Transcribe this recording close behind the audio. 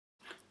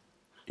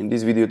In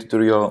this video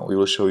tutorial we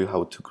will show you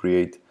how to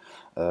create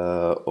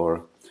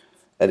or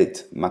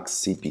edit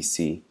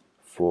maxCPC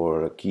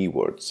for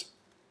keywords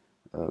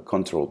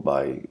controlled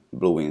by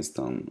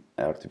BlueWinston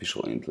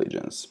artificial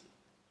intelligence.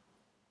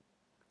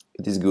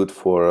 It is good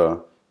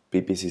for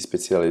PPC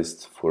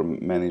specialists, for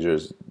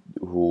managers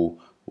who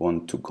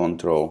want to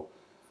control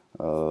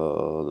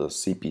the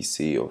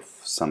CPC of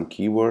some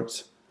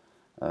keywords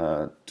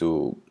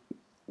to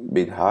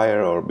bit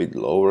higher or bit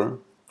lower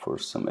for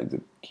some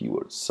exact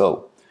keywords.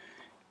 So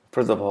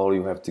first of all,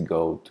 you have to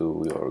go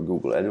to your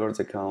Google AdWords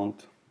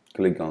account,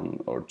 click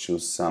on or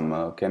choose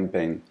some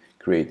campaign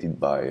created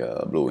by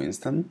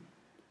BlueWinston.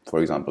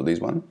 For example,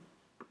 this one.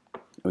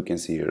 We can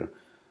see here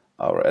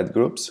our ad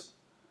groups.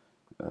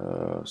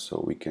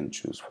 So we can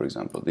choose, for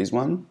example, this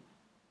one.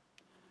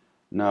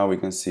 Now we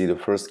can see the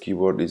first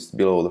keyword is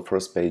below the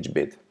first page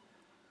bid.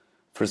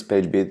 First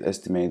page bid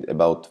estimate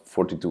about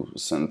 42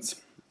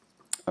 cents.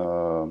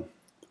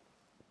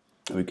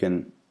 We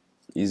can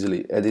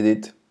easily edit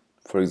it,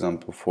 for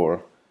example,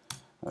 for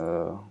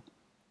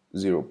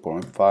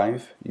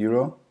 0.5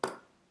 euro.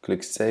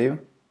 Click save.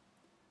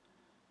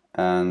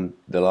 And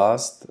the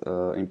last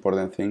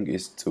important thing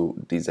is to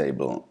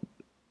disable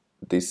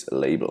this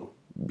label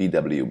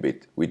BW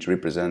bid, which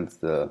represents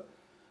the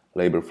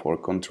label for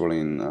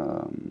controlling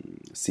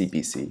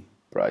CPC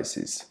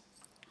prices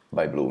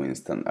by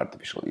BlueWinston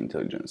artificial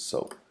intelligence.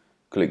 So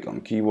click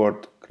on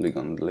keyword, click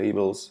on the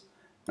labels,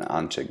 and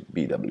uncheck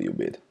BW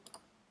bid.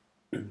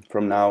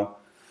 From now,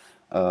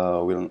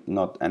 we'll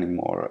not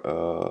anymore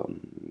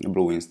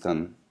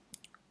BlueWinston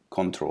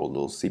control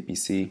those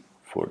CPC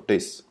for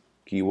this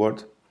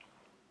keyword,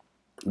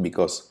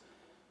 because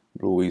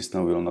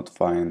BlueWinston will not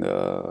find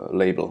a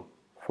label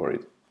for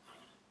it.